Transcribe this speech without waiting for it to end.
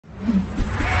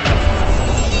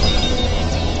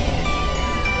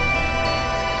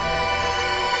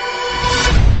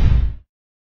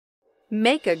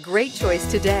Make a great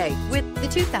choice today with the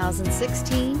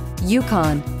 2016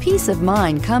 Yukon. Peace of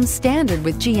mind comes standard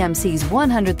with GMC's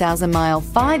 100,000-mile,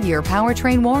 5-year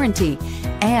powertrain warranty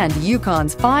and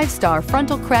Yukon's 5-star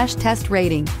frontal crash test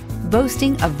rating.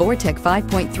 Boasting a Vortec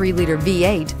 5.3-liter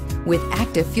V8 with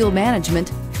active fuel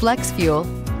management, flex fuel,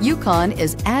 Yukon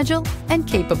is agile and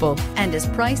capable and is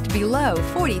priced below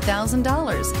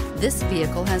 $40,000. This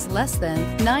vehicle has less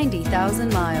than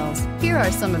 90,000 miles. Here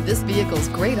are some of this vehicle's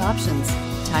great options: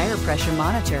 tire pressure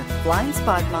monitor, blind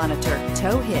spot monitor,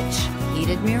 tow hitch,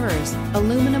 heated mirrors,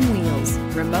 aluminum wheels,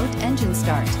 remote engine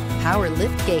start, power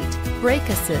lift gate, brake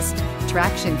assist,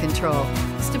 traction control,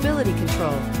 stability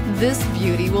control. This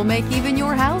beauty will make even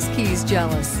your house keys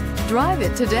jealous. Drive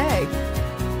it today.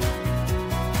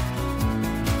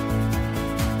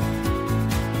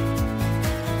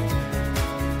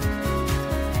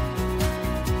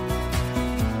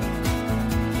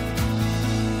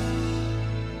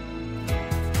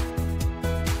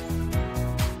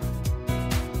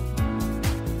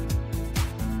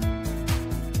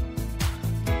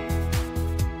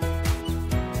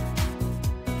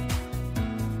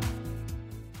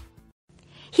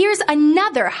 Here's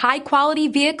another high-quality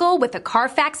vehicle with a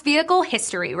Carfax Vehicle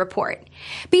History Report.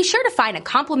 Be sure to find a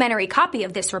complimentary copy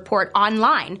of this report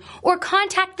online or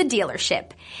contact the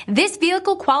dealership. This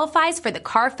vehicle qualifies for the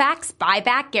Carfax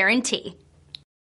Buyback Guarantee.